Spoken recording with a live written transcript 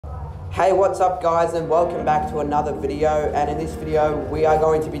Hey, what's up guys, and welcome back to another video. And in this video we are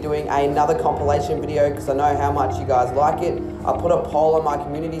going to be doing another compilation video because I know how much you guys like it. I put a poll on my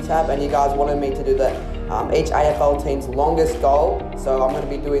community tab and you guys wanted me to do each AFL team's longest goal, so I'm going to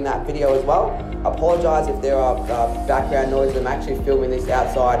be doing that video as well. I apologise if there are background noises. I'm actually filming this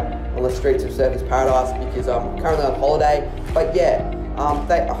outside on the streets of Surfers Paradise because I'm currently on holiday. But yeah,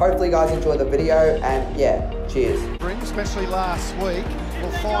 hopefully you guys enjoy the video, and yeah, cheers. Especially last week,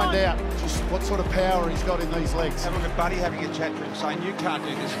 we'll find out just what sort of power he's got in these legs. Have a look at Buddy having a chat to him saying, you can't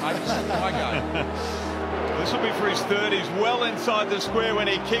do this, mate, this is my go. This will be for his third. He's well inside the square when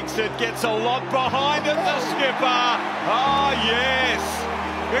he kicks it, gets a lot behind it, the skipper. Oh yes,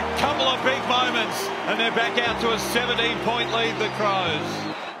 a couple of big moments, and they're back out to a 17-point lead, the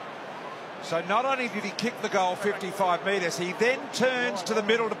Crows. So not only did he kick the goal 55 metres, he then turns to the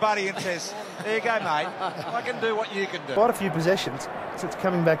middle to Buddy and says, there you go, mate, I can do what you can do. Quite a few possessions, so it's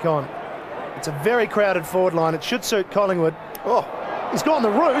coming back on. It's a very crowded forward line. It should suit Collingwood. Oh, he's gone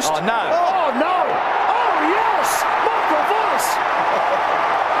the roost. Oh, no. Oh, no. Oh, yes. Michael Voice.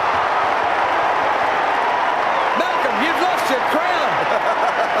 Malcolm, you've lost your crown.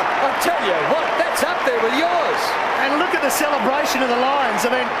 I tell you what, that's up there with yours. And look at the celebration of the Lions.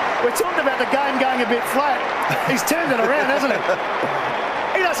 I mean, we're talking about the game going a bit flat. He's turned it around, hasn't he?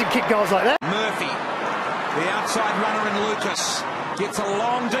 He doesn't kick goals like that. Murphy, the outside runner in Lucas, gets a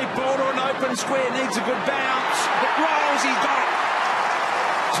long deep ball to an open square, needs a good bounce. It rolls, he's got it.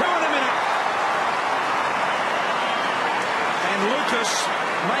 2 in a minute. And Lucas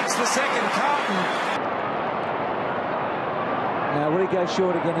makes the second. Carlton. Now, will he go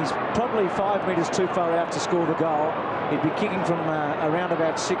short again? He's probably 5 metres too far out to score the goal. He'd be kicking from around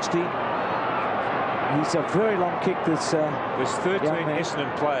about 60. He's a very long kick. There's 13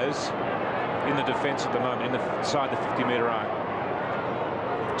 Essendon players in the defence at the moment, inside the 50-metre arc.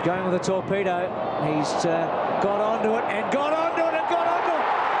 He's going with a torpedo. He's got onto it and got onto it and got onto it.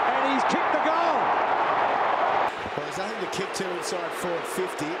 And he's kicked the goal. Well, there's nothing to kick to inside forward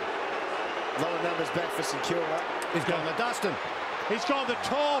 50. A lot of numbers back for St Kilda. He's gone the Dustin. He's gone the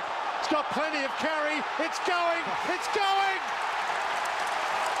Torp. He's got plenty of carry. It's going. It's going.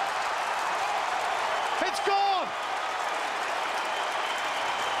 It's gone.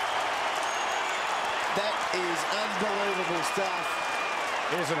 That is unbelievable stuff.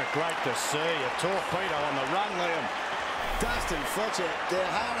 Isn't it great to see a torpedo on the run, Liam? Dustin, Fletcher,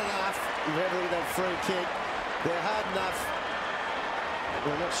 they're hard enough. You've had a look at that free kick. They're hard enough.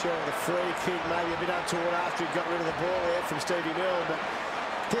 We're not sure of the free kick, maybe a bit untoward after he got rid of the ball there from Stevie Milne, but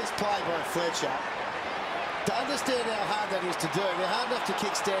this play by Fletcher, to understand how hard that is to do, they're hard enough to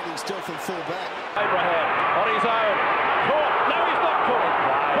kick standing still from full back. Abraham on his own. Caught. No, he's not caught.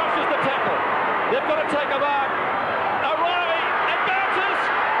 Crosses the tackle. They've got to take a mark. O'Reilly advances.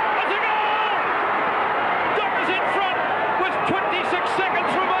 It's a goal! Dockers in front with 26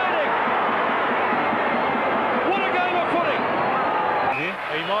 seconds remaining. What a game of footy.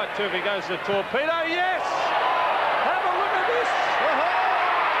 He might too if he goes to the torpedo. Yes! Have a look at this!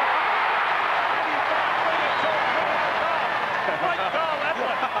 Great goal,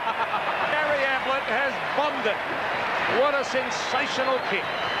 Ablett. Gary Ablett has bombed it. What a sensational kick.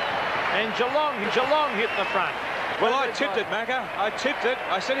 And Geelong hit the front. Well, I tipped it, Macca. I tipped it.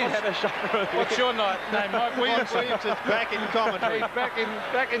 I said he'd have a shot. What's your name? Mike Williams. Williams is back in commentary. He's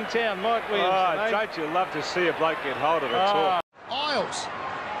back in town, Mike Williams. Oh, don't you love to see a bloke get hold of a talk? Isles.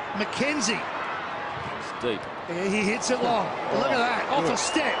 McKenzie. It's deep. He hits it long. Look at that. Off a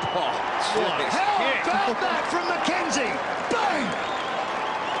step. Oh, How about that from McKenzie? Bang!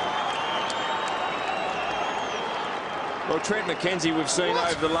 Well, Trent McKenzie, we've seen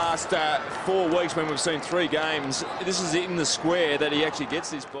over the last 4 weeks when we've seen 3 games. This is in the square that he actually gets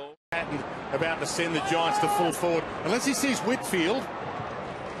this ball. About to send the Giants to full forward. Unless he sees Whitfield,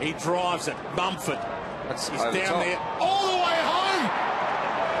 he drives it. Mumford. He's down there all the way home.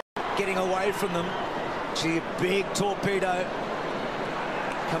 Getting away from them. See a big torpedo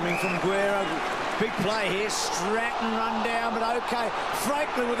coming from Guerra. Big play here. Stratton run down, but okay.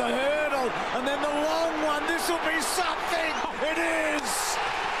 Franklin with a hurdle, and then the long one. This will be something. It is.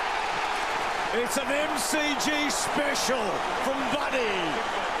 It's an MCG special from Buddy.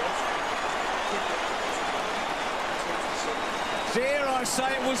 Dare I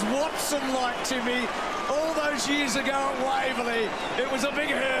say it was Watson-like, Timmy. All those years ago at Waverley, it was a big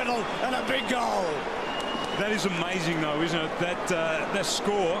hurdle and a big goal. That is amazing, though, isn't it? That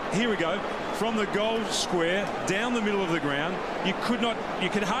score. Here we go. From the goal square down the middle of the ground. You could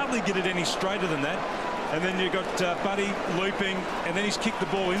hardly get it any straighter than that. And then you've got Buddy looping, and then he's kicked the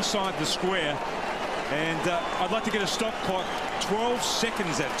ball inside the square. And I'd like to get a stop clock 12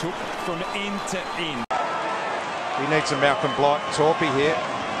 seconds that took from end to end. He needs a Malcolm Blight torpy here.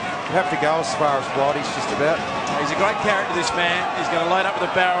 You have to go as far as Blighty's just about. He's a great character, this man. He's going to load up with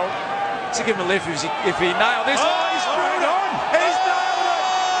a barrel. To give him a lift if he nailed this. Oh, he's screwed on. He's nailed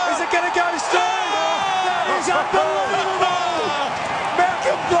it. Is it going to go straight? That is unbelievable.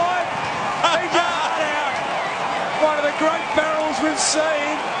 Malcolm Blight. He got it out. One of the great barrels we've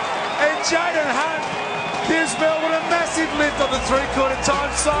seen. And Jaden Hunt gives Melbourne a massive lift on the three-quarter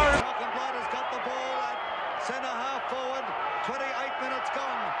time siren. Malcolm Blight has got the ball at centre half forward. 28 minutes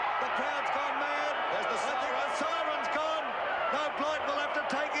gone. The crowd's gone mad. I think the siren's gone. Now Blight will have to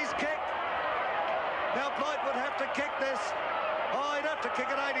take his kick. Now Blight would have to kick this. Oh, he'd have to kick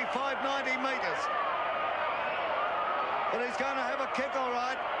it 85, 90 metres. But he's going to have a kick, all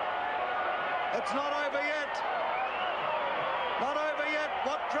right. It's not over yet. Not over yet.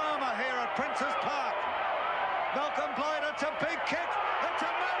 What drama here at Princes Park. Malcolm Blight, it's a big kick. It's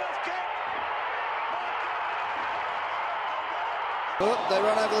a mammoth kick. Oh, they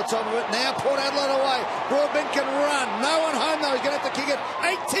run over the top of it. Now Port Adelaide away. Broadbent can run. No one home, though. He's going to have to kick it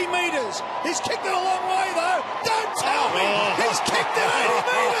 80 metres. He's kicked it a long way, though. Don't tell me. He's kicked it 80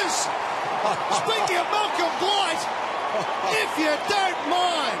 metres. Speaking of Malcolm Blight, if you don't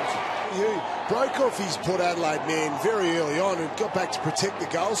mind. He broke off his Port Adelaide man very early on and got back to protect the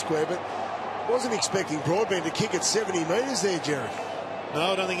goal square, but wasn't expecting Broadbent to kick it 70 metres there, Jerry.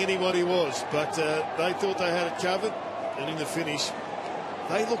 No, I don't think anybody was, but they thought they had it covered, and in the finish,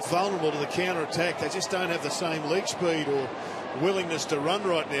 they look vulnerable to the counter-attack. They just don't have the same leg speed or willingness to run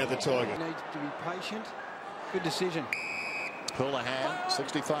right now, the Tiger. Needs to be patient. Good decision. Houlihan,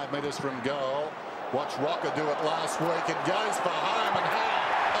 65 metres from goal. Watch Rocker do it last week. It goes for home, and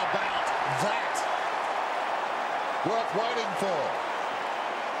how about that? Worth waiting for.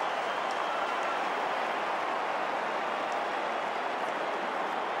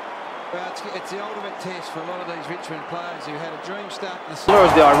 Well, it's the ultimate test for a lot of these Richmond players who had a dream start in the season.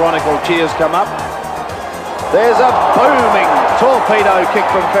 As the ironical cheers come up, there's a booming torpedo kick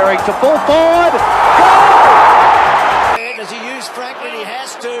from Ferrick to full forward. Goal! Does he use Franklin? He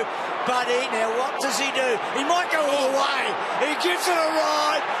has to. Buddy, now what does he do? He might go all the way. He gives it a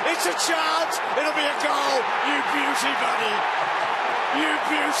ride. It's a chance. It'll be a goal. You beauty, buddy. You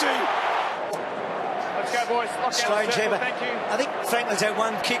beauty. Let's go, boys. Strange here, but Thank you. I think Franklin's had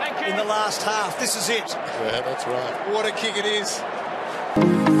one kick in the last half. This is it. Yeah, that's right. What a kick it is.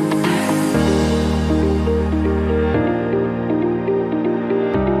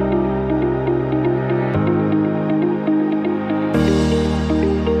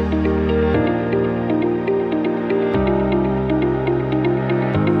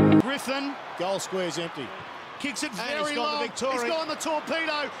 Goal square's empty. Kicks it And very he's gone long. the Victoria. He's gone the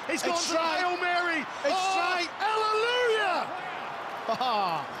torpedo. He's gone to the Hail Mary. It's straight. Hallelujah!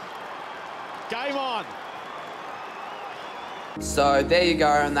 Game on. So there you go,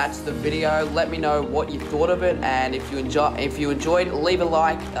 and that's the video. Let me know what you thought of it, and if you enjoyed, leave a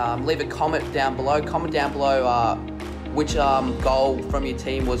like, leave a comment down below. Comment down below which goal from your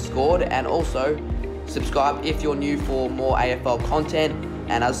team was scored, and also subscribe if you're new for more AFL content.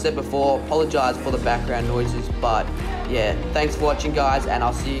 And as I said before, apologise for the background noises, but yeah, thanks for watching guys, and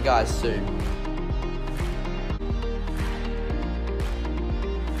I'll see you guys soon.